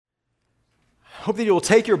Hope that you will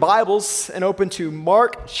take your Bibles and open to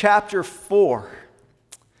Mark chapter 4.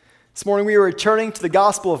 This morning we are returning to the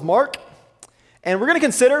Gospel of Mark, and we're going to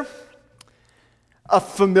consider a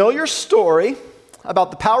familiar story about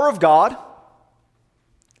the power of God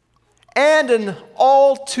and an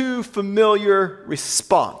all too familiar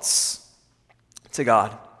response to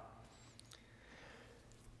God.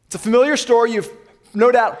 It's a familiar story. You've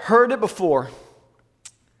no doubt heard it before.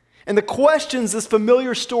 And the questions this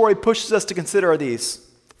familiar story pushes us to consider are these.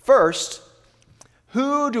 First,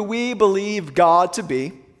 who do we believe God to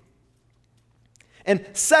be? And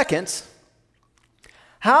second,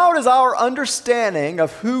 how does our understanding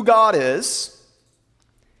of who God is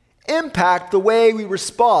impact the way we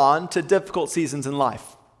respond to difficult seasons in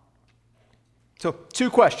life? So,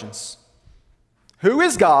 two questions. Who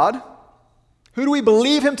is God? Who do we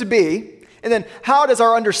believe him to be? And then how does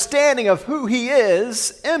our understanding of who he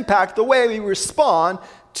is impact the way we respond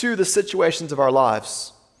to the situations of our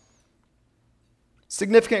lives?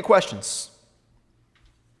 Significant questions.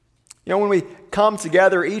 You know, when we come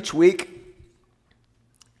together each week,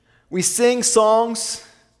 we sing songs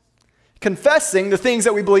confessing the things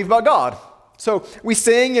that we believe about God. So we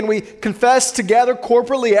sing and we confess together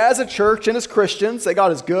corporately as a church and as Christians that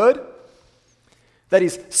God is good, that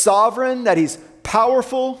he's sovereign, that he's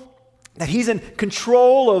powerful, that he's in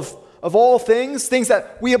control of all things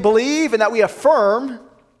that we believe and that we affirm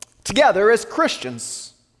together as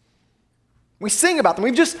Christians. We sing about them.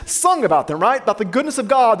 We've just sung about them, right? About the goodness of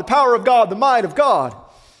God, the power of God, the might of God.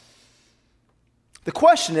 The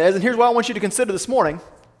question is, and here's what I want you to consider this morning.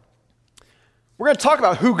 We're going to talk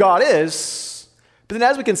about who God is, but then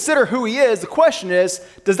as we consider who he is, the question is,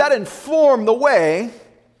 does that inform the way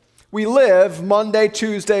we live Monday,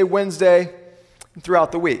 Tuesday, Wednesday, and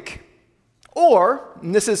throughout the week? Or,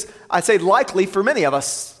 and this is, I'd say, likely for many of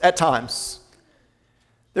us at times,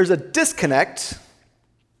 there's a disconnect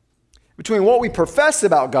between what we profess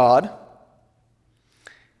about God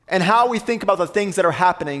and how we think about the things that are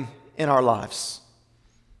happening in our lives.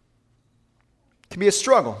 It can be a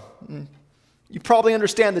struggle. You probably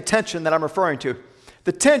understand the tension that I'm referring to.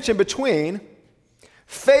 The tension between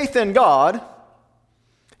faith in God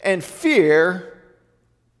and fear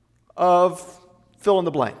of fill in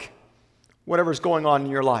the blank. Whatever's going on in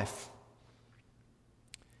your life.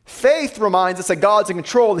 Faith reminds us that God's in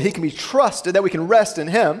control, that he can be trusted, that we can rest in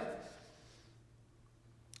him.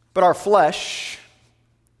 But our flesh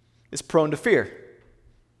is prone to fear,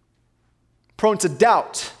 prone to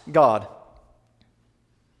doubt God,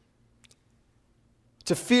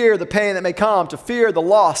 to fear the pain that may come, to fear the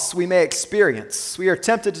loss we may experience. We are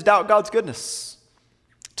tempted to doubt God's goodness,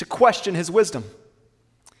 to question his wisdom,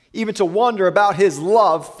 even to wonder about his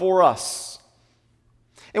love for us.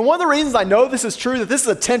 And one of the reasons I know this is true, that this is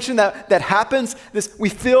a tension that happens, we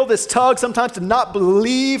feel this tug sometimes to not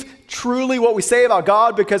believe truly what we say about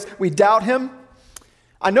God because we doubt him.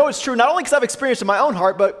 I know it's true not only because I've experienced it in my own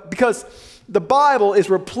heart, but because the Bible is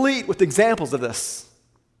replete with examples of this.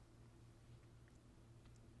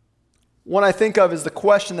 One I think of is the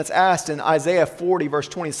question that's asked in Isaiah 40, verse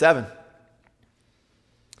 27.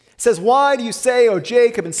 It says, "Why do you say, O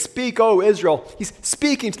Jacob, and speak, O Israel?" He's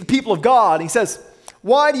speaking to the people of God. And he says,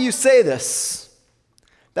 "Why do you say this,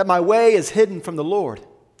 that my way is hidden from the Lord,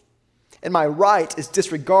 and my right is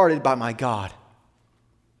disregarded by my God?"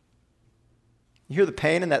 You hear the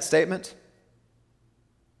pain in that statement?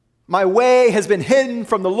 My way has been hidden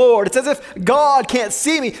from the Lord. It's as if God can't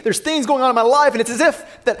see me. There's things going on in my life, and it's as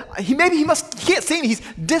if that he can't see me. He's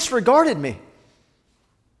disregarded me.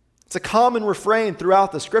 It's a common refrain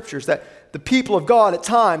throughout the scriptures that the people of God at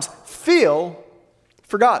times feel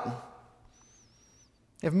forgotten.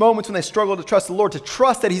 They have moments when they struggle to trust the Lord, to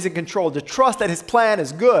trust that he's in control, to trust that his plan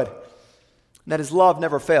is good, and that his love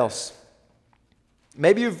never fails.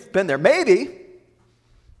 Maybe you've been there. Maybe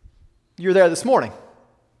you're there this morning.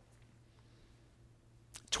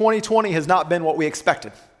 2020 has not been what we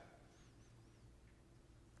expected.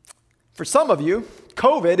 For some of you,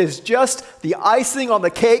 COVID is just the icing on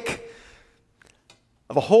the cake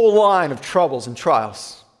of a whole line of troubles and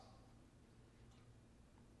trials.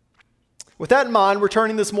 With that in mind, we're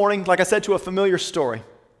turning this morning, like I said, to a familiar story.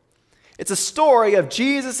 It's a story of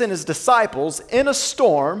Jesus and his disciples in a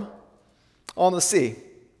storm on the sea.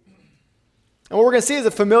 And what we're going to see is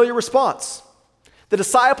a familiar response. The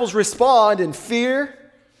disciples respond in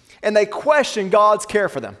fear, and they question God's care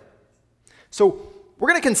for them. So we're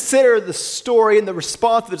going to consider the story and the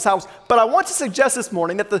response of the disciples, but I want to suggest this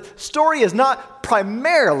morning that the story is not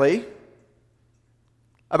primarily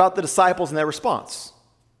about the disciples and their response.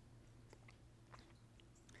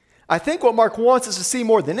 I think what Mark wants us to see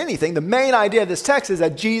more than anything, the main idea of this text is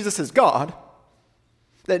that Jesus is God,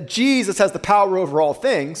 that Jesus has the power over all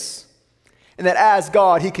things, and that as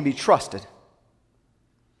God, he can be trusted.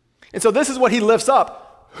 And so this is what he lifts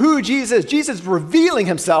up, who Jesus is. Jesus is revealing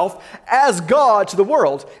himself as God to the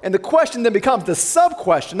world. And the question then becomes the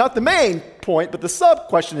sub-question, not the main point, but the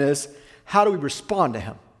sub-question is, how do we respond to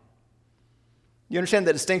him? You understand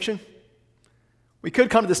that distinction? We could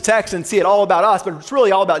come to this text and see it all about us, but it's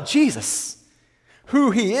really all about Jesus,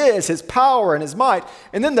 who he is, his power and his might.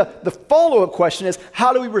 And then the follow-up question is,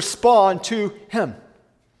 how do we respond to him?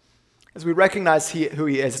 As we recognize who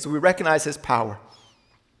he is, as we recognize his power.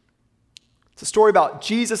 It's a story about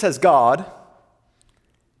Jesus as God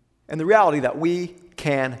and the reality that we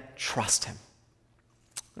can trust him.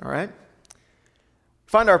 All right?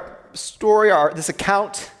 Find our story, this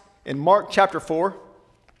account in Mark chapter 4.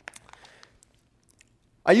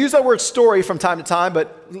 I use that word story from time to time,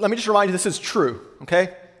 but let me just remind you this is true,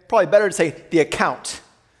 okay? Probably better to say the account.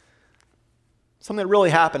 Something that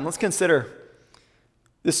really happened. Let's consider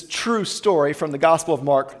this true story from the Gospel of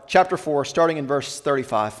Mark chapter 4, starting in verse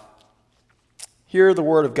 35. Hear the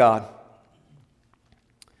word of God.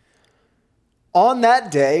 On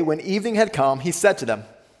that day, when evening had come, he said to them,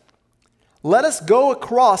 "Let us go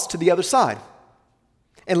across to the other side."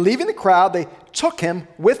 And leaving the crowd, they took him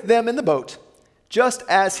with them in the boat, just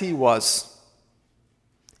as he was.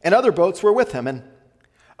 And other boats were with him. And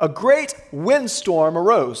a great windstorm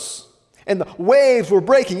arose, and the waves were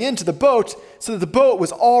breaking into the boat, so that the boat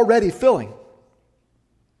was already filling.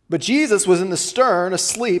 But Jesus was in the stern,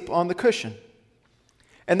 asleep on the cushion.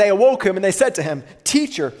 And they awoke him, and they said to him,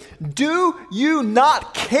 "Teacher, do you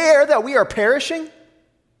not care that we are perishing?"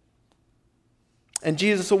 And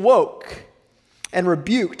Jesus awoke and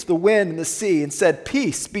rebuked the wind and the sea and said,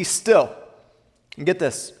 "Peace, be still." And get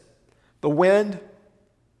this, the wind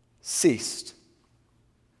ceased,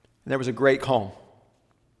 and there was a great calm.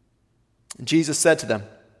 And Jesus said to them,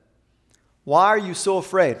 "Why are you so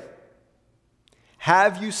afraid?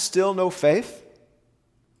 Have you still no faith?"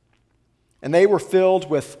 And they were filled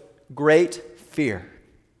with great fear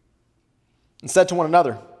and said to one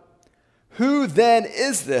another, "Who then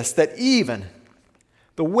is this that even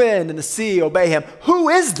the wind and the sea obey him?" Who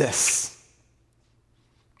is this?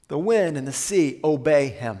 The wind and the sea obey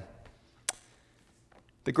him.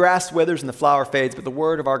 The grass withers and the flower fades, but the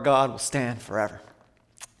word of our God will stand forever.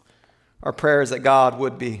 Our prayer is that God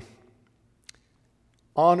would be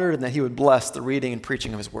honored and that he would bless the reading and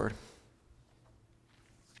preaching of his word.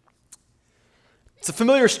 It's a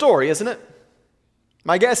familiar story, isn't it?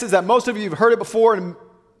 My guess is that most of you have heard it before, and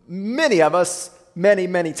many of us many,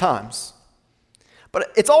 many times.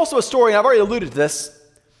 But it's also a story, and I've already alluded to this,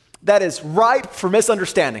 that is ripe for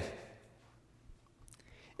misunderstanding.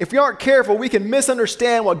 If we aren't careful, we can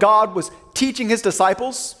misunderstand what God was teaching his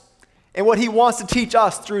disciples and what he wants to teach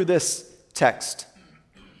us through this text.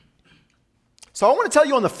 So I want to tell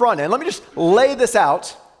you on the front end, let me just lay this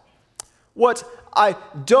out, what I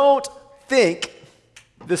don't think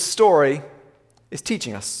this story is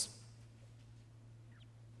teaching us.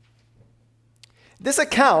 This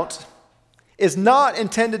account is not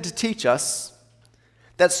intended to teach us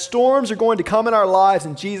that storms are going to come in our lives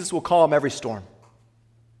and Jesus will calm every storm.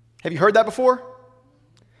 Have you heard that before?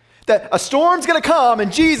 That a storm's going to come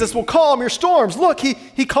and Jesus will calm your storms. Look,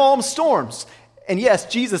 he calms storms. And yes,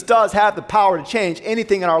 Jesus does have the power to change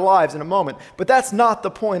anything in our lives in a moment, but that's not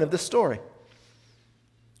the point of this story.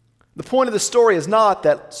 The point of the story is not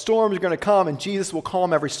that storms are going to come and Jesus will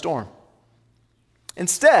calm every storm.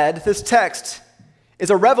 Instead, this text is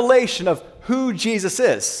a revelation of who Jesus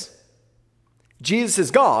is. Jesus is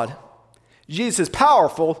God. Jesus is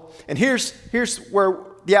powerful. And here's where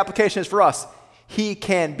the application is for us. He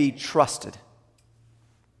can be trusted.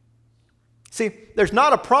 See, there's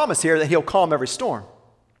not a promise here that he'll calm every storm.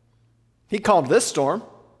 He calmed this storm.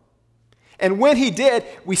 And when he did,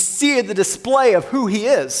 we see the display of who he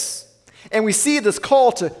is. And we see this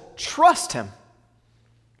call to trust him.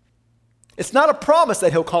 It's not a promise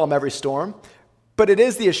that he'll calm every storm, but it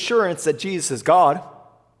is the assurance that Jesus is God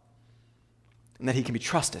and that he can be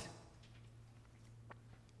trusted.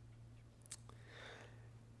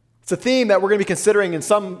 It's a theme that we're going to be considering in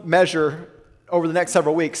some measure over the next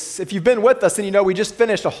several weeks. If you've been with us, then you know we just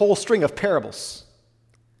finished a whole string of parables.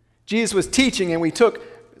 Jesus was teaching, and we took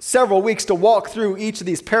several weeks to walk through each of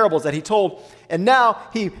these parables that he told. And now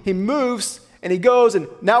he moves and he goes, and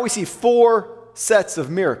now we see 4 sets of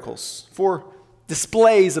miracles, 4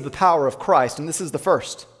 displays of the power of Christ, and this is the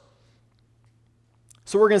first.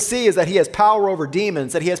 So what we're going to see is that he has power over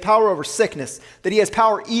demons, that he has power over sickness, that he has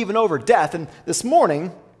power even over death. And this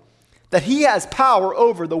morning, that he has power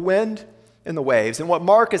over the wind and the waves. And what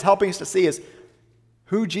Mark is helping us to see is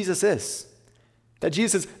who Jesus is. That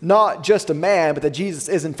Jesus is not just a man, but that Jesus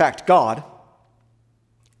is in fact God,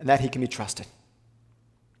 and that he can be trusted.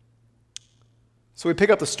 So we pick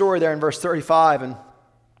up the story there in verse 35, and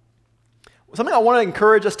something I want to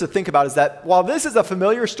encourage us to think about is that while this is a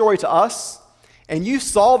familiar story to us, and you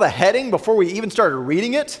saw the heading before we even started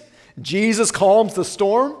reading it, Jesus calms the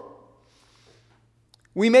storm,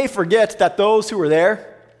 we may forget that those who were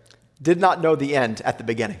there did not know the end at the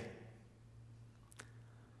beginning.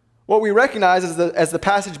 What we recognize as the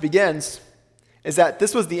passage begins is that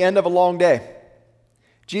this was the end of a long day.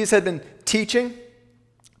 Jesus had been teaching,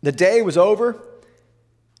 the day was over,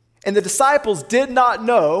 and the disciples did not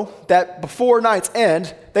know that before night's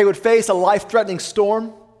end they would face a life-threatening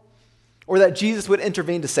storm or that Jesus would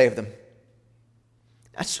intervene to save them.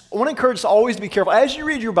 I want to encourage us always to be careful. As you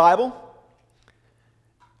read your Bible,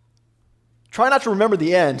 try not to remember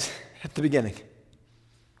the end at the beginning.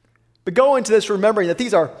 But go into this remembering that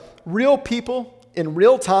these are real people in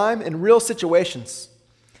real time, in real situations.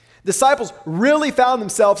 Disciples really found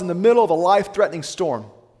themselves in the middle of a life-threatening storm,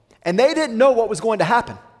 and they didn't know what was going to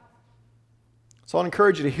happen. So I'll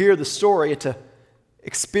encourage you to hear the story and to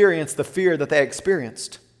experience the fear that they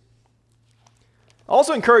experienced. I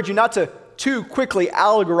also encourage you not to too quickly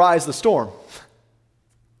allegorize the storm.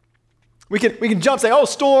 We can jump and say, oh,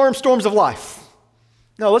 storms of life.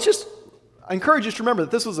 No, I encourage you to remember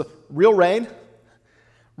that this was a real rain,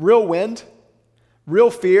 real wind, real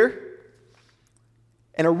fear,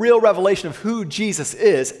 and a real revelation of who Jesus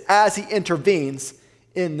is as he intervenes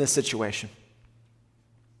in this situation.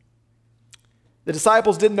 The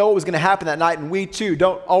disciples didn't know what was going to happen that night, and we too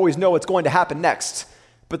don't always know what's going to happen next.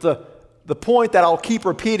 But the point that I'll keep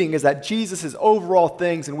repeating is that Jesus is over all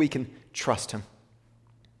things and we can trust him.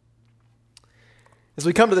 As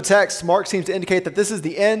we come to the text, Mark seems to indicate that this is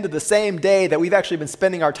the end of the same day that we've actually been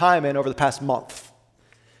spending our time in over the past month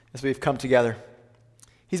as we've come together.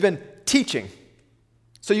 He's been teaching.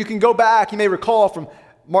 So you can go back, you may recall from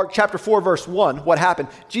Mark chapter 4, verse 1, what happened.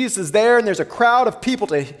 Jesus is there and there's a crowd of people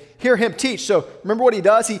to hear him teach. So remember what he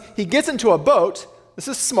does? He gets into a boat. This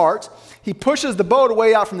is smart. He pushes the boat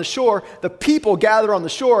away out from the shore. The people gather on the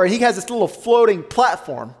shore, and he has this little floating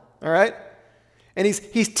platform, all right? And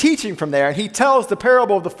he's teaching from there, and he tells the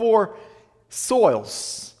parable of the 4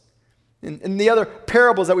 soils. And the other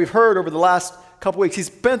parables that we've heard over the last couple weeks, he's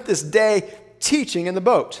spent this day teaching in the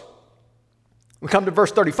boat. We come to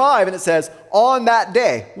verse 35, and it says, on that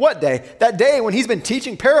day. What day? That day when he's been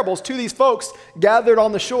teaching parables to these folks gathered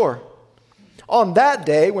on the shore. On that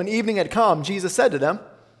day, when evening had come, Jesus said to them,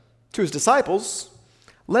 to his disciples,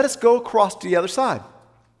 let us go across to the other side.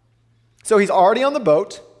 So he's already on the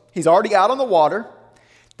boat. He's already out on the water.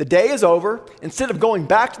 The day is over. Instead of going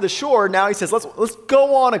back to the shore, now he says, let's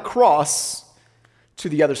go on across to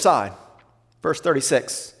the other side. Verse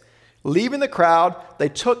 36, leaving the crowd, they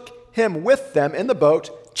took him with them in the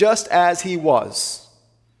boat just as he was.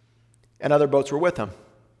 And other boats were with him.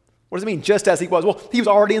 What does it mean, just as he was? Well, he was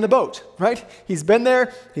already in the boat, right? He's been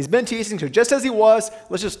there. He's been teaching. So just as he was,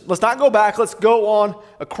 let's not go back. Let's go on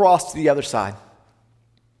across to the other side.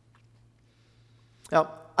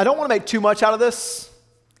 Now, I don't want to make too much out of this,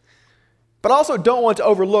 but I also don't want to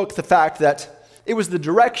overlook the fact that it was the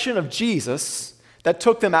direction of Jesus that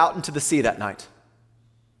took them out into the sea that night.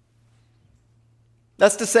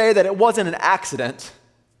 That's to say that it wasn't an accident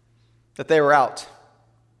that they were out.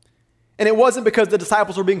 And it wasn't because the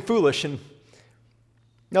disciples were being foolish. And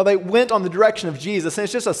no, they went on the direction of Jesus. And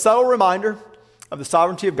it's just a subtle reminder of the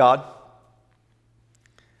sovereignty of God.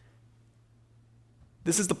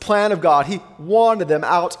 This is the plan of God. He wanted them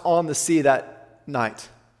out on the sea that night.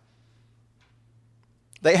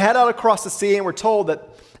 They head out across the sea, and we're told that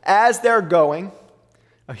as they're going,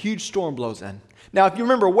 a huge storm blows in. Now, if you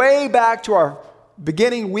remember way back to our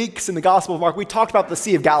beginning weeks in the Gospel of Mark, we talked about the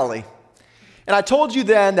Sea of Galilee. And I told you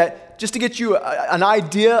then that just to get you an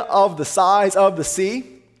idea of the size of the sea,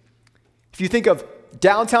 if you think of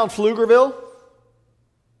downtown Pflugerville,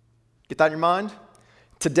 get that in your mind,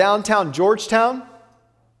 to downtown Georgetown,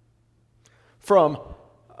 from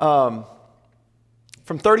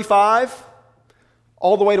 35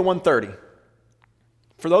 all the way to 130.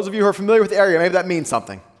 For those of you who are familiar with the area, maybe that means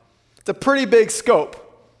something. It's a pretty big scope.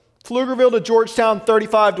 Pflugerville to Georgetown,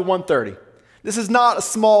 35 to 130. This is not a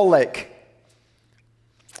small lake.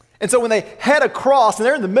 And so when they head across and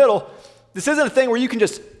they're in the middle, this isn't a thing where you can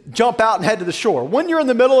just jump out and head to the shore. When you're in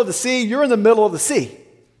the middle of the sea, you're in the middle of the sea.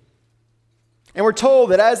 And we're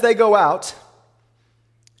told that as they go out,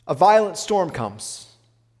 a violent storm comes.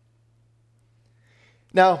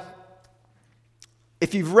 Now,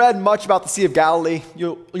 if you've read much about the Sea of Galilee,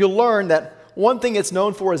 you'll learn that one thing it's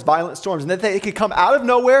known for is violent storms, and that they could come out of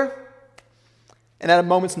nowhere, and at a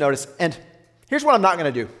moment's notice. And here's what I'm not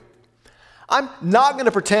going to do. I'm not going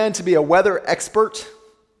to pretend to be a weather expert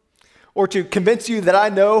or to convince you that I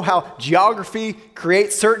know how geography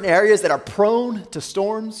creates certain areas that are prone to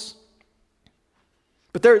storms.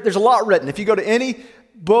 But there's a lot written. If you go to any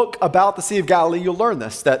book about the Sea of Galilee, you'll learn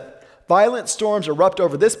this, that violent storms erupt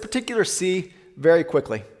over this particular sea very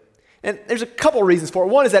quickly. And there's a couple reasons for it.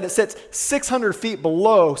 One is that it sits 600 feet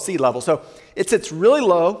below sea level. So it sits really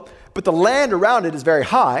low, but the land around it is very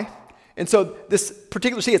high. And so this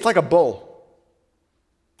particular sea, it's like a bowl.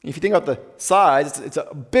 If you think about the size, it's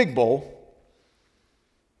a big bowl.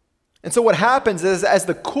 And so what happens is as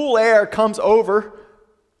the cool air comes over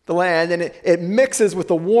the land and it mixes with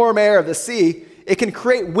the warm air of the sea, it can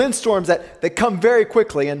create windstorms that come very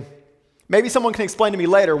quickly. And maybe someone can explain to me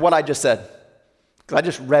later what I just said. Because I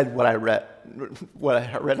just read what I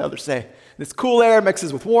read others say. This cool air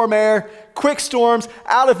mixes with warm air, quick storms,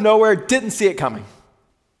 out of nowhere, didn't see it coming.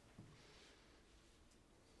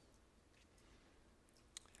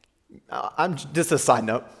 I'm just a side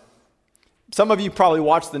note. Some of you probably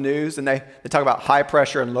watch the news and they talk about high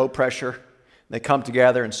pressure and low pressure. They come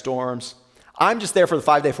together in storms. I'm just there for the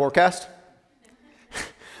 5-day forecast.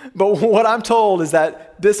 But what I'm told is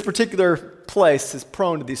that this particular place is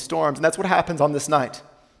prone to these storms, and that's what happens on this night.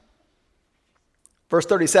 Verse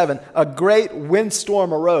 37, a great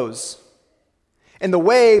windstorm arose, and the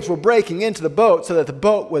waves were breaking into the boat so that the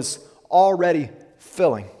boat was already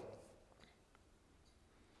filling.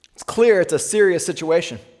 It's clear it's a serious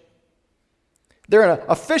situation. They're in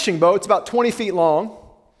a fishing boat. It's about 20 feet long,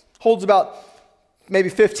 holds about maybe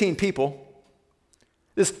 15 people.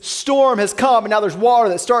 This storm has come, and now there's water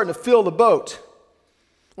that's starting to fill the boat.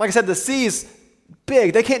 Like I said, the sea's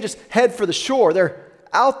big. They can't just head for the shore. They're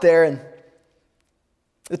out there, and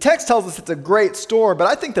the text tells us it's a great storm, but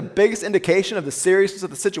I think the biggest indication of the seriousness of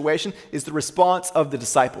the situation is the response of the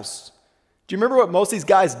disciples. Do you remember what most of these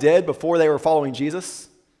guys did before they were following Jesus?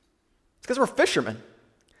 It's because they were fishermen.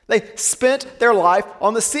 They spent their life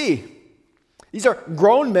on the sea. These are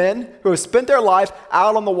grown men who have spent their life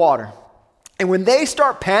out on the water. And when they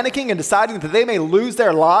start panicking and deciding that they may lose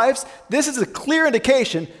their lives, this is a clear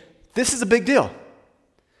indication this is a big deal.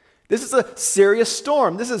 This is a serious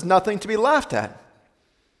storm. This is nothing to be laughed at.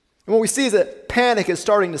 And what we see is that panic is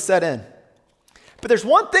starting to set in. But there's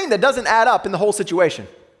one thing that doesn't add up in the whole situation.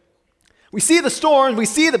 We see the storm, we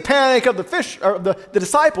see the panic of the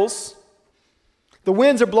disciples. The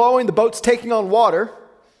winds are blowing, the boat's taking on water.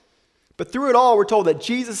 But through it all, we're told that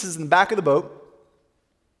Jesus is in the back of the boat,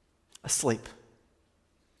 asleep.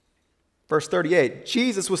 Verse 38,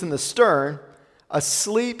 Jesus was in the stern,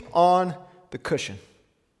 asleep on the cushion.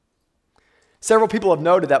 Several people have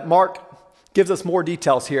noted that Mark gives us more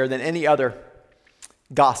details here than any other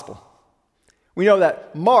gospel. We know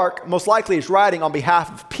that Mark most likely is writing on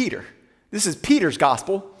behalf of Peter. This is Peter's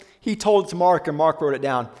gospel. He told it to Mark, and Mark wrote it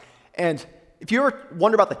down. And if you ever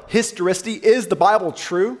wonder about the historicity, is the Bible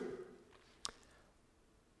true?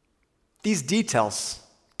 These details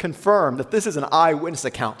confirm that this is an eyewitness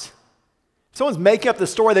account. If someone's making up the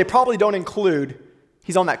story, they probably don't include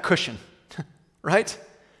he's on that cushion, right?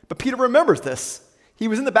 But Peter remembers this. He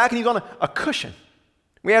was in the back and he was on a cushion.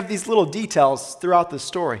 We have these little details throughout this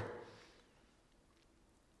story.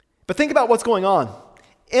 But think about what's going on.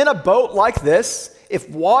 In a boat like this, if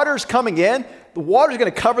water's coming in, the water's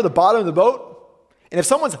going to cover the bottom of the boat. And if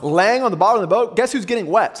someone's laying on the bottom of the boat, guess who's getting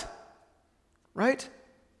wet? Right?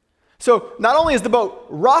 So not only is the boat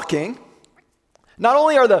rocking, not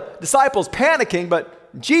only are the disciples panicking,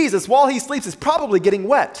 but Jesus, while he sleeps, is probably getting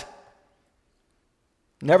wet.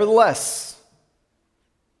 Nevertheless,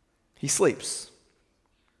 he sleeps.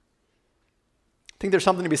 I think there's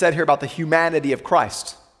something to be said here about the humanity of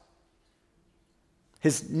Christ,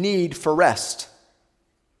 his need for rest.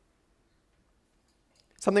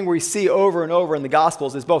 Something we see over and over in the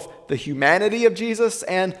Gospels is both the humanity of Jesus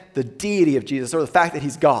and the deity of Jesus, or the fact that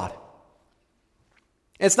he's God.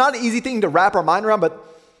 And it's not an easy thing to wrap our mind around, but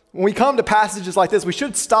when we come to passages like this, we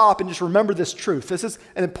should stop and just remember this truth. This is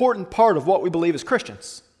an important part of what we believe as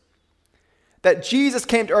Christians. That Jesus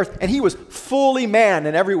came to earth and he was fully man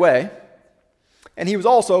in every way, and he was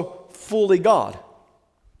also fully God.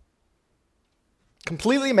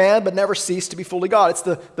 Completely man, but never ceased to be fully God. It's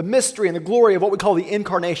the mystery and the glory of what we call the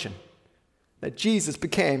incarnation. That Jesus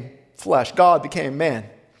became flesh, God became man.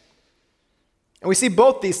 And we see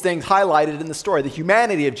both these things highlighted in the story. The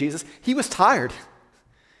humanity of Jesus, he was tired.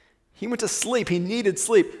 He went to sleep. He needed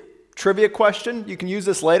sleep. Trivia question, you can use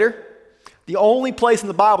this later. The only place in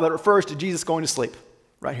the Bible that refers to Jesus going to sleep,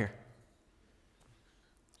 right here.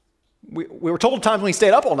 We were told times when he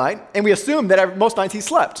stayed up all night, and we assumed that most nights he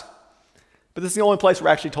slept. But this is the only place we're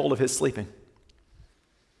actually told of his sleeping.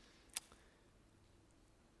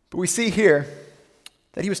 But we see here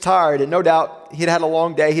that he was tired, and no doubt he'd had a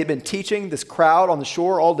long day. He had been teaching this crowd on the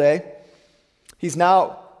shore all day. He's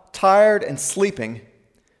now tired and sleeping.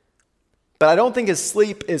 But I don't think his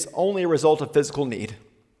sleep is only a result of physical need.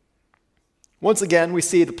 Once again, we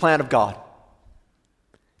see the plan of God.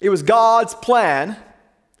 It was God's plan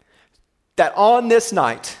that on this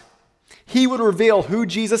night, he would reveal who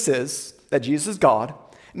Jesus is, that Jesus is God,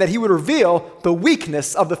 and that he would reveal the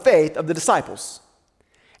weakness of the faith of the disciples.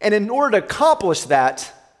 And in order to accomplish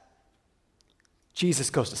that, Jesus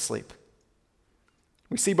goes to sleep.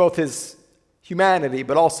 We see both his humanity,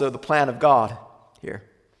 but also the plan of God here.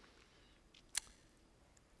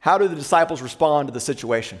 How do the disciples respond to the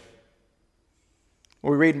situation?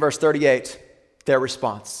 Well, we read in verse 38, their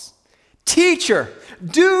response. Teacher,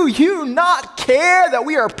 do you not care that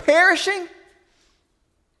we are perishing?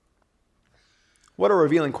 What a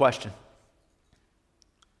revealing question.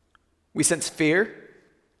 We sense fear.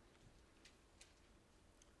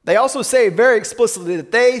 They also say very explicitly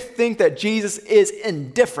that they think that Jesus is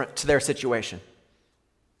indifferent to their situation.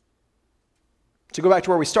 To go back to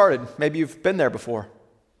where we started, maybe you've been there before.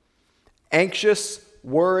 Anxious,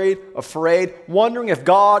 worried, afraid, wondering if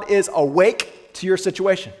God is awake to your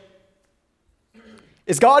situation.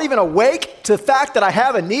 Is God even awake to the fact that I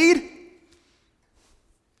have a need?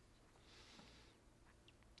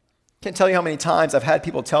 Can't tell you how many times I've had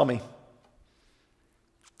people tell me,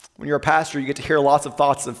 when you're a pastor, you get to hear lots of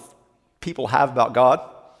thoughts that people have about God.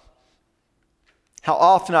 How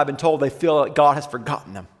often I've been told they feel that God has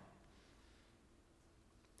forgotten them.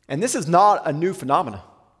 And this is not a new phenomenon.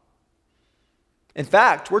 In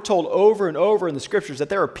fact, we're told over and over in the scriptures that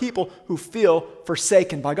there are people who feel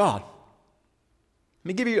forsaken by God. Let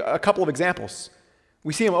me give you a couple of examples.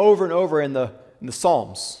 We see them over and over in the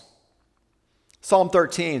Psalms. Psalm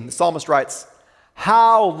 13, the psalmist writes,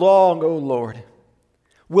 "How long, O Lord,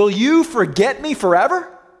 will you forget me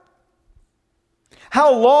forever?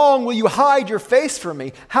 How long will you hide your face from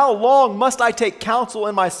me? How long must I take counsel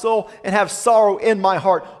in my soul and have sorrow in my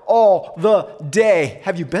heart all the day?"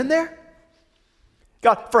 Have you been there?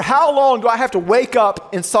 God, for how long do I have to wake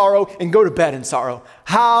up in sorrow and go to bed in sorrow?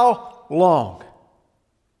 How long?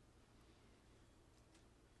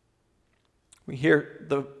 We hear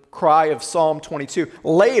the cry of Psalm 22,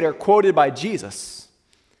 later quoted by Jesus.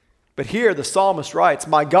 But here the psalmist writes,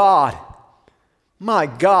 my God,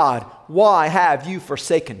 why have you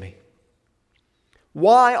forsaken me?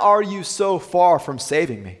 Why are you so far from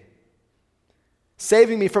saving me?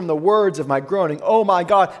 Saving me from the words of my groaning. Oh my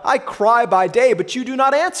God, I cry by day, but you do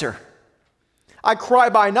not answer. I cry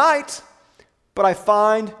by night, but I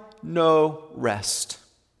find no rest.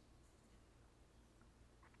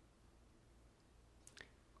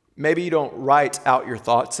 Maybe you don't write out your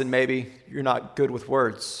thoughts, and maybe you're not good with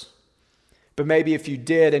words. But maybe if you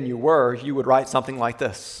did and you were, you would write something like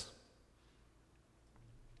this.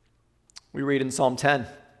 We read in Psalm 10,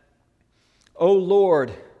 "O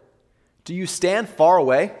Lord, do you stand far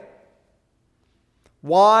away?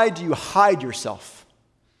 Why do you hide yourself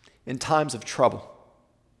in times of trouble?"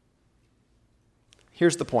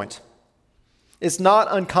 Here's the point. It's not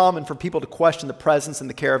uncommon for people to question the presence and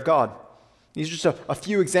the care of God. These are just a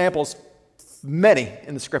few examples, many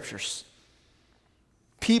in the scriptures.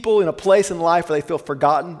 People in a place in life where they feel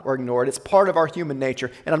forgotten or ignored. It's part of our human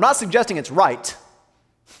nature. And I'm not suggesting it's right,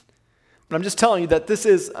 but I'm just telling you that this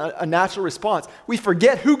is a natural response. We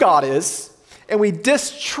forget who God is, and we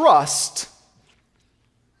distrust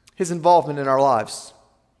his involvement in our lives.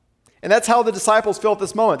 And that's how the disciples feel at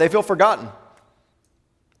this moment. They feel forgotten.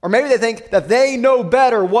 Or maybe they think that they know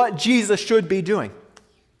better what Jesus should be doing.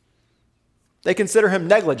 They consider him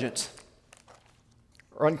negligent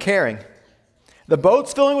or uncaring. The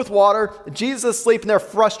boat's filling with water, Jesus is asleep, and they're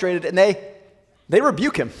frustrated, and they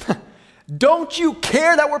rebuke him. Don't you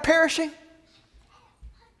care that we're perishing?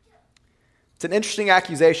 It's an interesting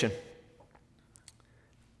accusation.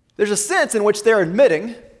 There's a sense in which they're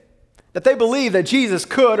admitting that they believe that Jesus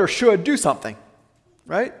could or should do something,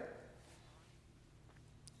 right?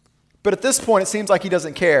 But at this point, it seems like he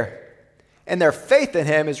doesn't care, and their faith in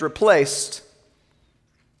him is replaced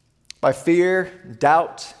by fear,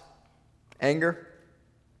 doubt, anger.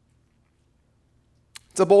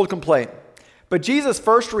 It's a bold complaint. But Jesus'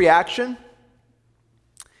 first reaction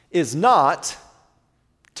is not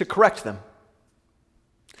to correct them.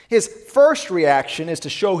 His first reaction is to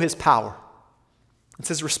show his power. It's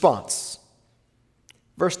his response.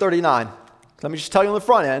 Verse 39. Let me just tell you on the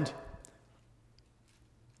front end,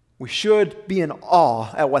 we should be in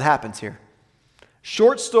awe at what happens here.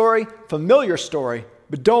 Short story, familiar story,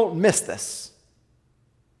 But don't miss this.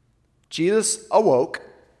 Jesus awoke.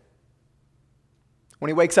 When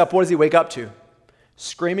he wakes up, what does he wake up to?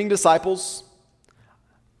 Screaming disciples,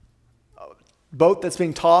 a boat that's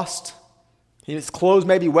being tossed. His clothes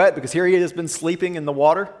may be wet because here he has been sleeping in the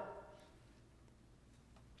water.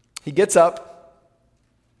 He gets up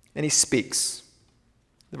and he speaks.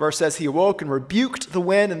 The verse says, he awoke and rebuked the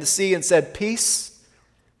wind and the sea and said, "Peace,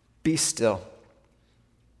 be still."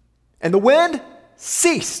 And the wind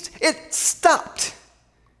ceased. It stopped.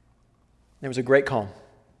 There was a great calm.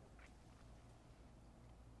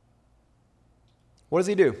 What does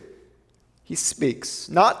he do? He speaks,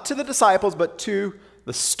 not to the disciples, but to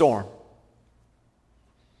the storm.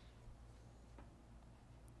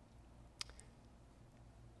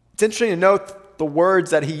 It's interesting to note the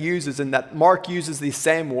words that he uses, and that Mark uses these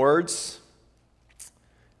same words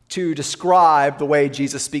to describe the way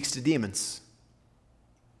Jesus speaks to demons.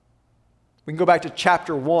 We can go back to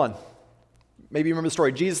chapter 1. Maybe you remember the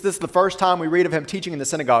story. Jesus, this is the first time we read of him teaching in the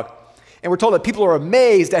synagogue. And we're told that people are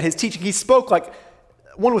amazed at his teaching. He spoke like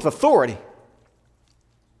one with authority.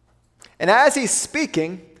 And as he's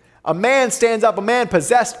speaking, a man stands up, a man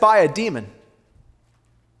possessed by a demon.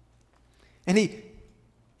 And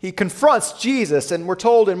he confronts Jesus, and we're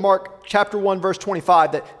told in Mark chapter 1, verse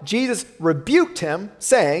 25, that Jesus rebuked him,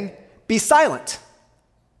 saying, "Be silent,"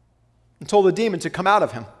 and told the demon to come out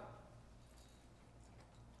of him.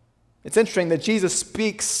 It's interesting that Jesus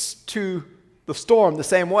speaks to the storm the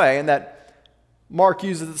same way, and that Mark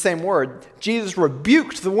uses the same word. Jesus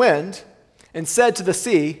rebuked the wind and said to the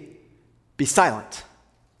sea, "Be silent."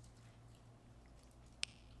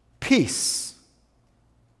 Peace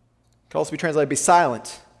can also be translated "be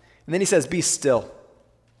silent." And then he says, "Be still."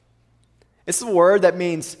 It's a word that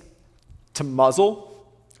means to muzzle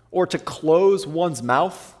or to close one's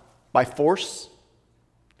mouth by force.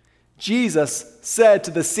 Jesus said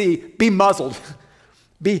to the sea, "Be muzzled,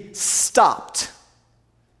 be stopped,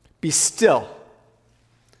 be still."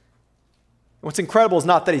 What's incredible is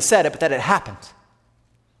not that he said it, but that it happened.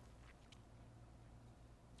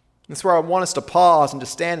 That's where I want us to pause and to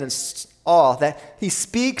stand in awe that he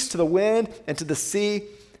speaks to the wind and to the sea,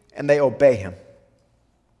 and they obey him.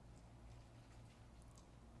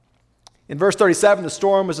 In verse 37, the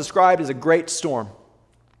storm was described as a great storm.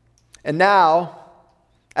 And now,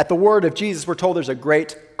 at the word of Jesus, we're told there's a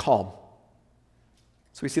great calm.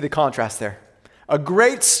 So we see the contrast there. A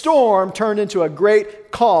great storm turned into a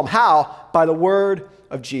great calm. How? By the word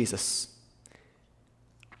of Jesus.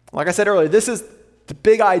 Like I said earlier, this is the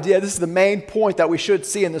big idea. This is the main point that we should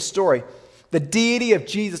see in this story. The deity of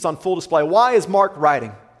Jesus on full display. Why is Mark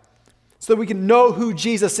writing? So that we can know who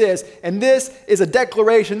Jesus is. And this is a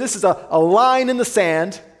declaration. This is a line in the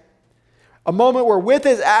sand. A moment where with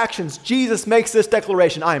his actions, Jesus makes this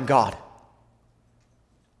declaration: "I am God."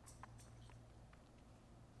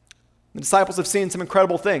 The disciples have seen some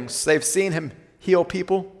incredible things. They've seen him heal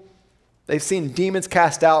people. They've seen demons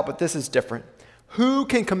cast out, but this is different. Who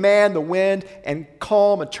can command the wind and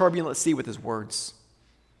calm a turbulent sea with his words?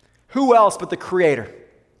 Who else but the Creator?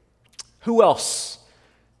 Who else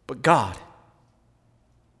but God?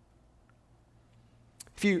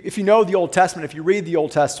 If you know the Old Testament, if you read the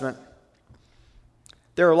Old Testament,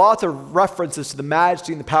 there are lots of references to the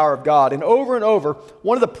majesty and the power of God. And over,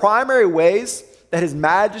 one of the primary ways that his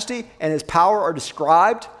majesty and his power are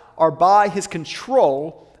described are by his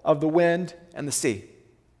control of the wind and the sea.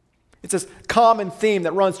 It's this common theme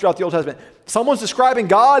that runs throughout the Old Testament. Someone's describing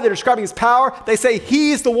God, they're describing his power. They say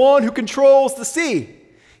he's the one who controls the sea.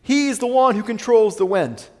 He's the one who controls the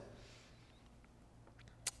wind.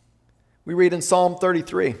 We read in Psalm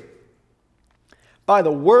 33, "By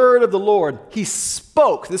the word of the Lord, he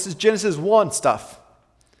spoke." This is Genesis 1 stuff.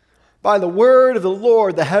 "By the word of the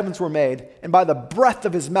Lord, the heavens were made, and by the breath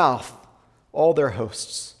of his mouth, all their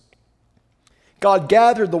hosts. God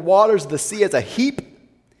gathered the waters of the sea as a heap.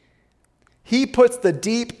 He puts the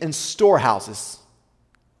deep in storehouses.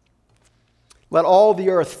 Let all the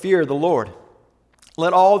earth fear the Lord.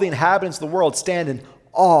 Let all the inhabitants of the world stand in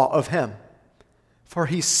awe of him. For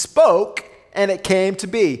he spoke, and it came to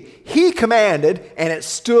be. He commanded, and it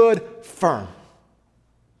stood firm."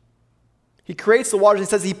 He creates the waters, and he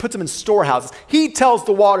says he puts them in storehouses. He tells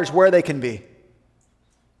the waters where they can be.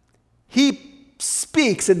 He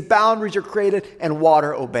speaks, and boundaries are created, and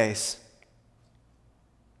water obeys.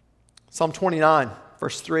 Psalm 29,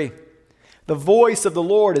 verse 3. "The voice of the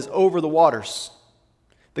Lord is over the waters.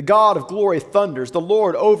 The God of glory thunders, the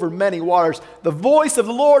Lord over many waters. The voice of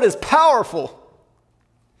the Lord is powerful.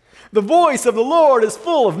 The voice of the Lord is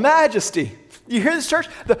full of majesty." You hear this, church?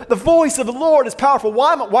 The voice of the Lord is powerful.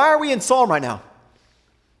 Why are we in Psalm right now?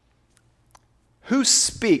 Who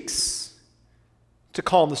speaks to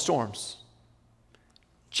calm the storms?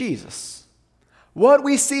 Jesus. What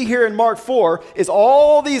we see here in Mark 4 is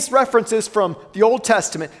all these references from the Old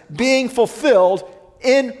Testament being fulfilled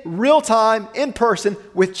in real time, in person,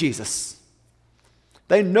 with Jesus.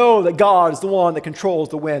 They know that God is the one that controls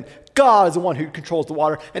the wind. God is the one who controls the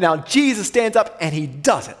water. And now Jesus stands up and he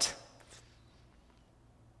does it.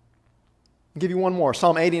 I'll give you one more.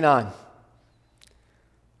 Psalm 89.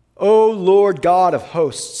 O Lord God of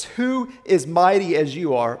hosts, who is mighty as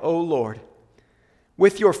you are, O Lord,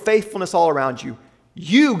 with your faithfulness all around you.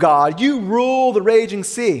 You, God, you rule the raging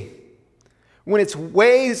sea. When its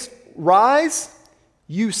waves rise,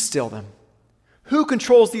 you still them. Who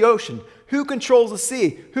controls the ocean? Who controls the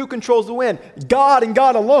sea? Who controls the wind? God and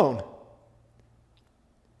God alone.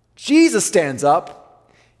 Jesus stands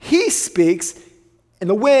up. He speaks, and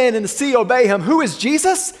the wind and the sea obey him. Who is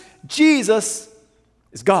Jesus? Jesus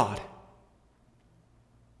is God.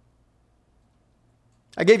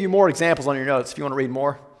 I gave you more examples on your notes if you want to read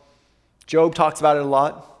more. Job talks about it a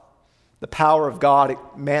lot. The power of God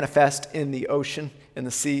manifest in the ocean and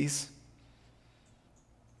the seas.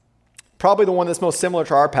 Probably the one that's most similar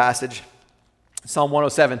to our passage, Psalm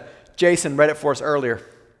 107. Jason read it for us earlier.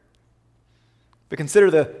 But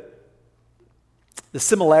consider the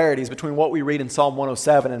similarities between what we read in Psalm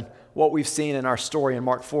 107 and what we've seen in our story in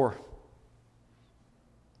Mark 4.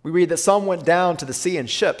 We read that some went down to the sea in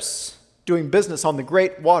ships, doing business on the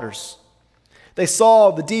great waters. They saw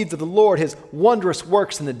the deeds of the Lord, his wondrous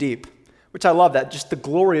works in the deep, which I love that, just the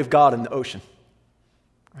glory of God in the ocean.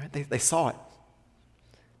 Right? They saw it.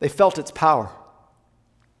 They felt its power.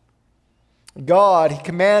 God, he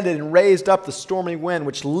commanded and raised up the stormy wind,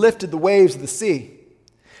 which lifted the waves of the sea.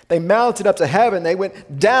 They mounted up to heaven. They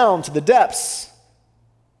went down to the depths.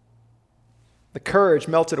 The courage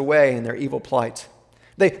melted away in their evil plight.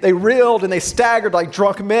 They reeled and they staggered like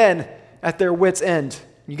drunk men at their wits' end.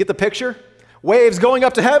 You get the picture? Waves going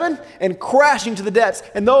up to heaven and crashing to the depths,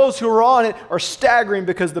 and those who are on it are staggering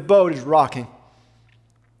because the boat is rocking.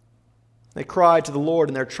 They cried to the Lord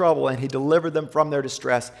in their trouble, and he delivered them from their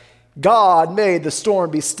distress. God made the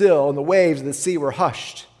storm be still, and the waves of the sea were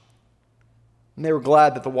hushed. And they were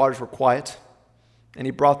glad that the waters were quiet, and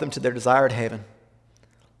he brought them to their desired haven.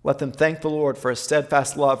 Let them thank the Lord for his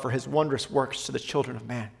steadfast love, for his wondrous works to the children of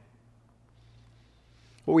man.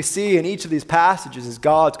 What we see in each of these passages is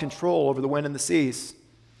God's control over the wind and the seas.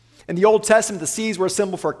 In the Old Testament, the seas were a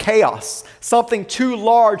symbol for chaos, something too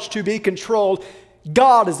large to be controlled.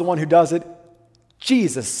 God is the one who does it.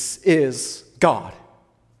 Jesus is God.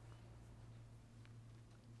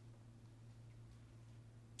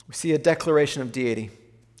 We see a declaration of deity.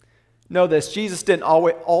 Know this, Jesus didn't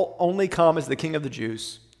only come as the King of the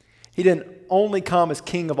Jews. He didn't only come as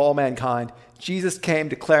King of all mankind. Jesus came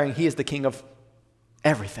declaring he is the King of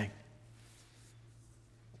everything.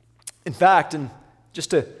 In fact, and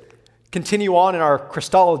just to continue on in our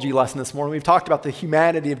Christology lesson this morning, we've talked about the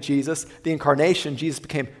humanity of Jesus, the incarnation. Jesus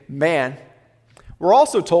became man. We're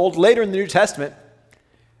also told later in the New Testament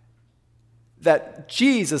that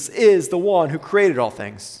Jesus is the one who created all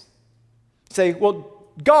things. Say, well,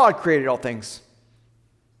 God created all things.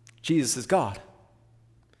 Jesus is God.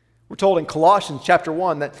 We're told in Colossians chapter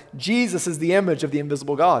 1 that Jesus is the image of the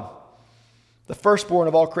invisible God, the firstborn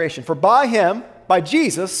of all creation. For by him, by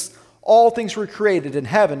Jesus, all things were created in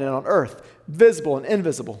heaven and on earth, visible and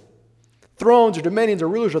invisible. Thrones or dominions or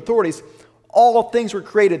rulers or authorities, all things were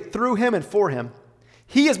created through him and for him.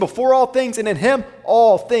 He is before all things, and in him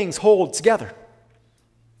all things hold together.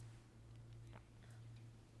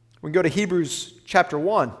 We can go to Hebrews chapter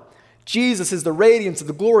 1. Jesus is the radiance of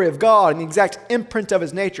the glory of God and the exact imprint of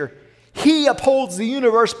his nature. He upholds the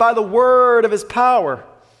universe by the word of his power.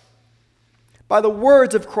 By the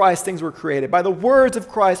words of Christ, things were created. By the words of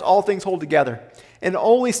Christ, all things hold together. And it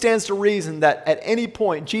only stands to reason that at any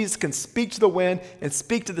point, Jesus can speak to the wind and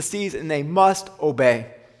speak to the seas, and they must obey.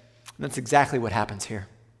 And that's exactly what happens here.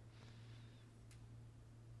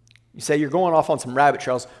 You say you're going off on some rabbit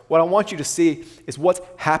trails. What I want you to see is what's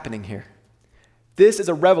happening here. This is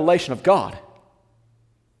a revelation of God.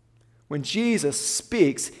 When Jesus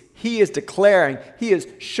speaks, he is declaring, he is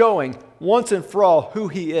showing once and for all who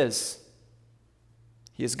he is.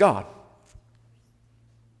 He is God.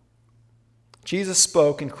 Jesus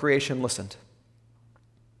spoke and creation listened.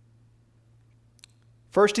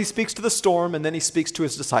 First he speaks to the storm and then he speaks to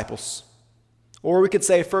his disciples. Or we could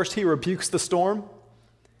say first he rebukes the storm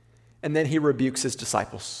and then he rebukes his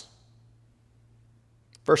disciples.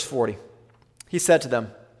 Verse 40, he said to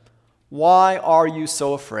them, "Why are you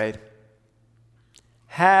so afraid?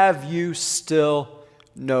 Have you still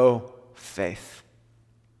no faith?"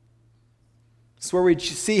 This is where we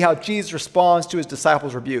see how Jesus responds to his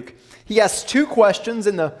disciples' rebuke. He asks two questions,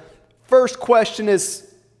 and the first question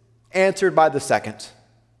is answered by the second.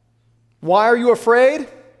 Why are you afraid?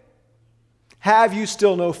 Have you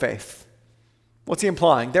still no faith? What's he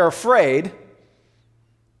implying? They're afraid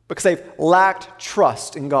because they've lacked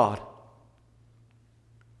trust in God.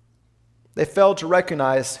 They failed to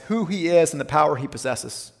recognize who he is and the power he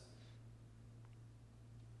possesses.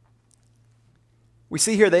 We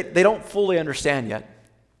see here they don't fully understand yet.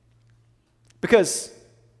 Because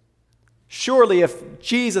surely if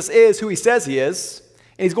Jesus is who he says he is,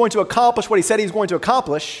 and he's going to accomplish what he said he's going to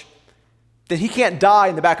accomplish, then he can't die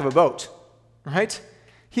in the back of a boat, right?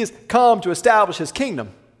 He has come to establish his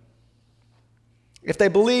kingdom. If they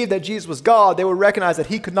believed that Jesus was God, they would recognize that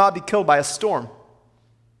he could not be killed by a storm.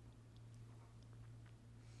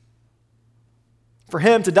 For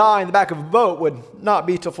him to die in the back of a boat would not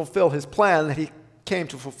be to fulfill his plan that he came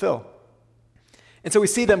to fulfill. And so we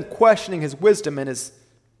see them questioning his wisdom and his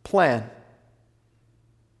plan.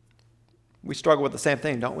 We struggle with the same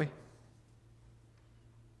thing, don't we?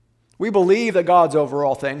 We believe that God's over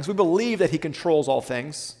all things. We believe that he controls all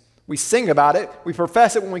things. We sing about it. We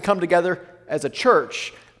profess it when we come together as a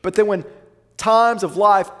church. But then when times of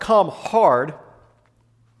life come hard,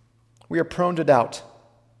 we are prone to doubt.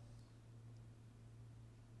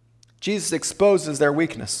 Jesus exposes their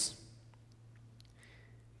weakness.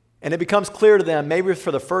 And it becomes clear to them, maybe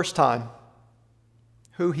for the first time,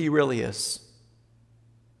 who he really is.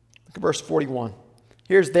 Look at verse 41.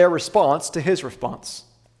 Here's their response to his response.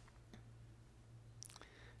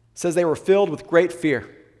 It says they were filled with great fear.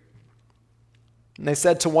 And they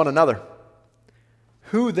said to one another,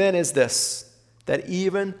 "Who then is this that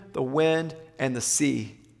even the wind and the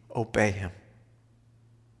sea obey him?"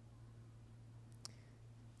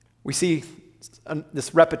 We see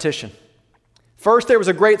this repetition. First, there was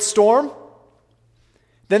a great storm.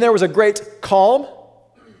 Then there was a great calm.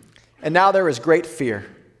 And now there is great fear.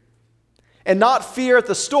 And not fear at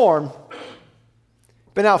the storm,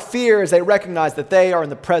 but now fear as they recognize that they are in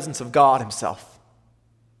the presence of God himself.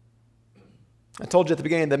 I told you at the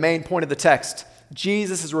beginning, the main point of the text,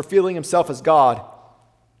 Jesus is revealing himself as God.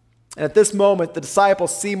 And at this moment, the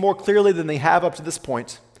disciples see more clearly than they have up to this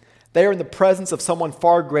point. They are in the presence of someone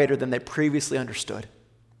far greater than they previously understood.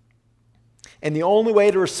 And the only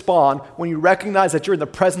way to respond when you recognize that you're in the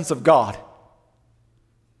presence of God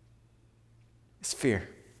is fear.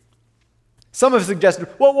 Some have suggested,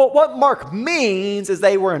 well, what Mark means is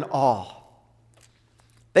they were in awe.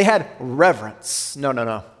 They had reverence.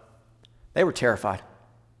 No. They were terrified.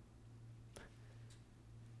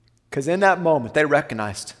 Because in that moment, they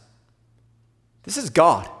recognized, this is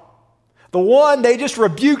God. The one they just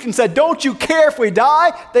rebuked and said, "Don't you care if we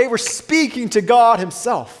die?" They were speaking to God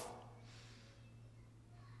himself.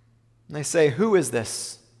 And they say, "Who is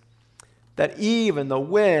this that even the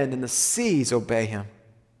wind and the seas obey him?"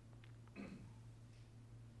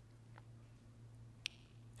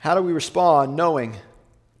 How do we respond knowing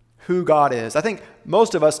who God is? I think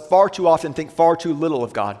most of us far too often think far too little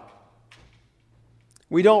of God.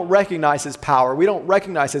 We don't recognize his power. We don't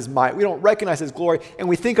recognize his might. We don't recognize his glory. And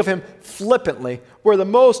we think of him flippantly, where the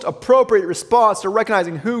most appropriate response to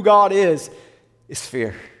recognizing who God is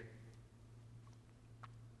fear.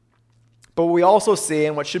 But what we also see,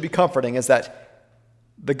 and what should be comforting, is that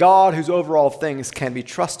the God who's over all things can be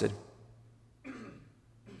trusted.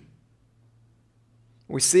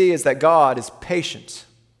 What we see is that God is patient.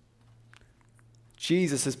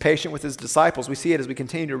 Jesus is patient with his disciples. We see it as we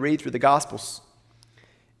continue to read through the Gospels.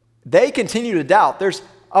 They continue to doubt. There's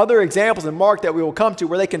other examples in Mark that we will come to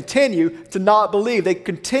where they continue to not believe. They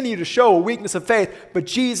continue to show a weakness of faith, but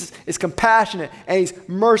Jesus is compassionate and he's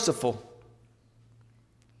merciful.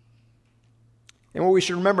 And what we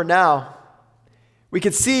should remember now, we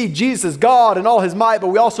could see Jesus as God and all his might, but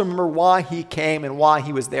we also remember why he came and why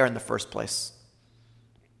he was there in the first place.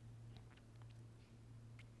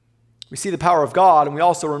 We see the power of God, and we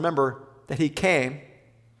also remember that he came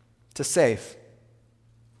to save.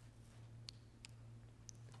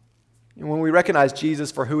 And when we recognize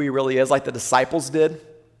Jesus for who he really is, like the disciples did,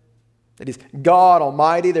 that he's God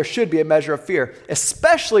Almighty, there should be a measure of fear,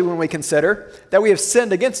 especially when we consider that we have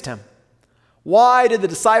sinned against him. Why did the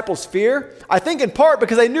disciples fear? I think in part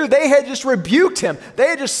because they knew they had just rebuked him. They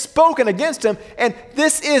had just spoken against him, and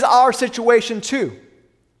this is our situation too.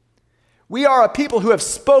 We are a people who have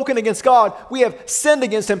spoken against God. We have sinned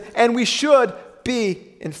against him, and we should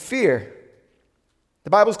be in fear.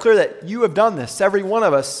 The Bible is clear that you have done this. Every one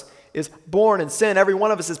of us is born in sin. Every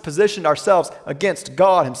one of us has positioned ourselves against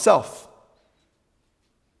God himself.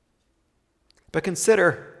 But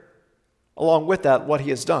consider, along with that, what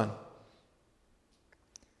he has done.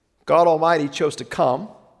 God Almighty chose to come,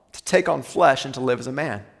 to take on flesh, and to live as a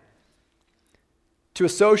man, to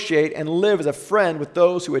associate and live as a friend with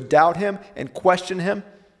those who would doubt him and question him.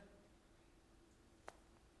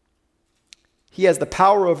 He has the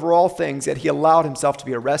power over all things, yet he allowed himself to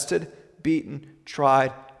be arrested, beaten,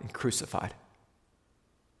 tried, and crucified.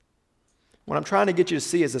 What I'm trying to get you to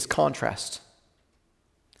see is this contrast.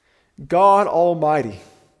 God Almighty,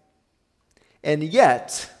 and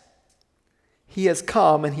yet he has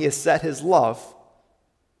come and he has set his love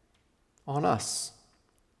on us.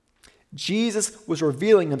 Jesus was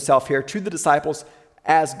revealing himself here to the disciples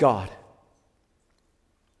as God.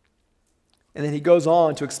 And then he goes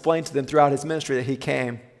on to explain to them throughout his ministry that he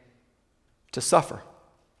came to suffer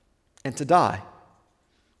and to die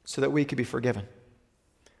so that we could be forgiven.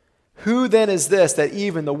 Who then is this that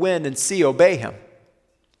even the wind and sea obey him?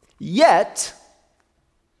 Yet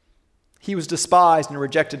he was despised and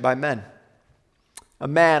rejected by men, a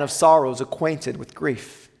man of sorrows, acquainted with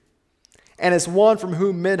grief. And as one from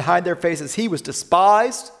whom men hide their faces, he was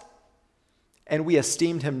despised, and we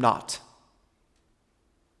esteemed him not.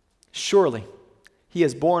 Surely he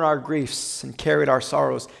has borne our griefs and carried our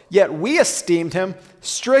sorrows. Yet we esteemed him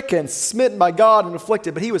stricken, smitten by God, and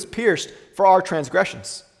afflicted. But he was pierced for our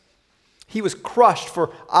transgressions. He was crushed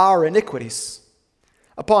for our iniquities.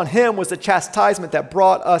 Upon him was the chastisement that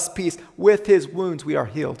brought us peace. With his wounds we are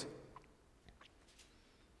healed.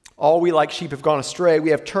 All we like sheep have gone astray.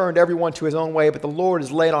 We have turned everyone to his own way, but the Lord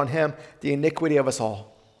has laid on him the iniquity of us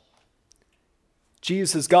all.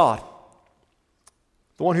 Jesus is God,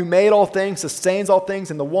 the one who made all things, sustains all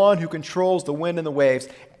things, and the one who controls the wind and the waves.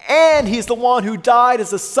 And he's the one who died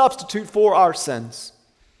as a substitute for our sins.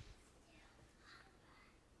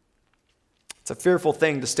 It's a fearful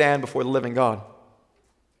thing to stand before the living God.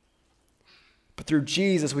 But through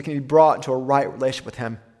Jesus, we can be brought into a right relationship with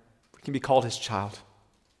him. We can be called his child.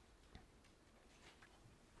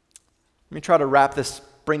 Let me try to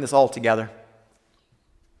bring this all together.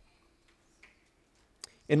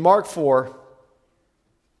 In Mark 4,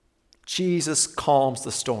 Jesus calms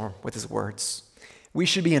the storm with his words. We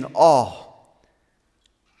should be in awe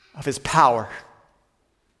of his power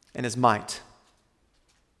and his might.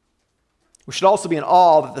 We should also be in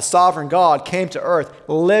awe that the sovereign God came to earth,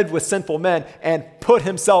 lived with sinful men, and put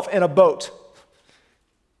himself in a boat.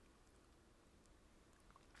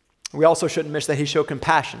 We also shouldn't miss that he showed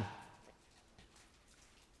compassion.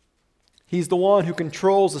 He's the one who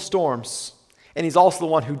controls the storms, and he's also the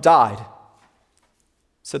one who died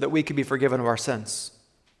so that we could be forgiven of our sins.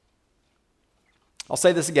 I'll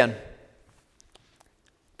say this again.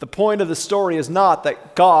 The point of the story is not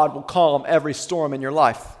that God will calm every storm in your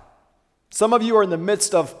life. Some of you are in the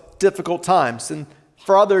midst of difficult times, and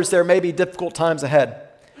for others, there may be difficult times ahead.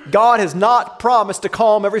 God has not promised to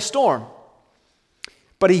calm every storm,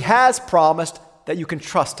 but he has promised that you can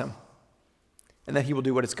trust him and that he will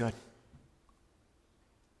do what is good.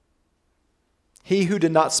 He who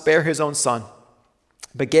did not spare his own son,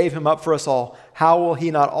 but gave him up for us all, how will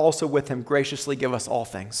he not also with him graciously give us all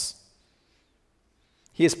things?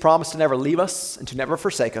 He has promised to never leave us and to never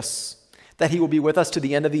forsake us, that he will be with us to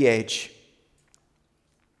the end of the age.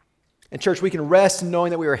 And church, we can rest in knowing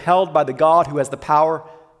that we are held by the God who has the power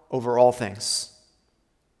over all things.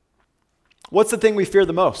 What's the thing we fear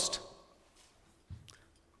the most?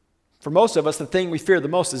 For most of us, the thing we fear the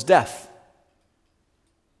most is death.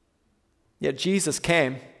 Yet Jesus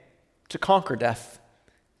came to conquer death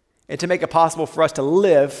and to make it possible for us to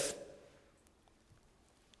live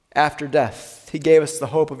after death. He gave us the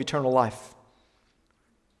hope of eternal life.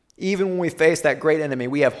 Even when we face that great enemy,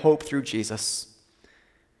 we have hope through Jesus.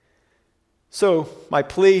 So, my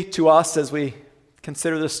plea to us as we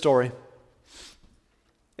consider this story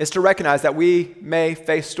is to recognize that we may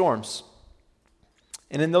face storms.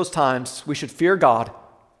 And in those times, we should fear God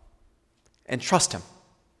and trust him.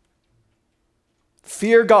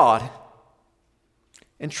 Fear God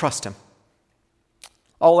and trust him.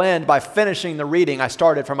 I'll end by finishing the reading I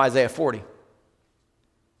started from Isaiah 40.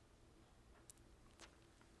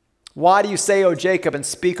 Why do you say, O Jacob, and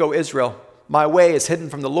speak, O Israel, my way is hidden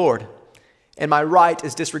from the Lord, and my right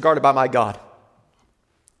is disregarded by my God?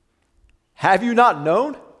 Have you not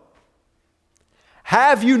known?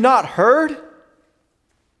 Have you not heard?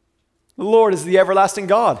 The Lord is the everlasting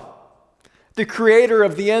God, the creator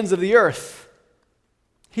of the ends of the earth.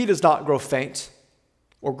 He does not grow faint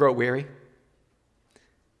or grow weary.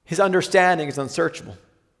 His understanding is unsearchable.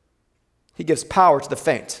 He gives power to the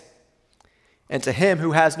faint, and to him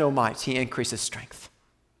who has no might, he increases strength.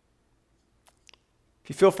 If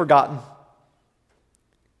you feel forgotten,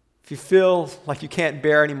 if you feel like you can't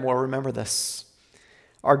bear anymore, remember this.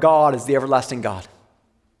 Our God is the everlasting God.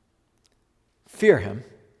 fear him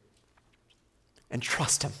and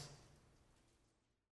trust him.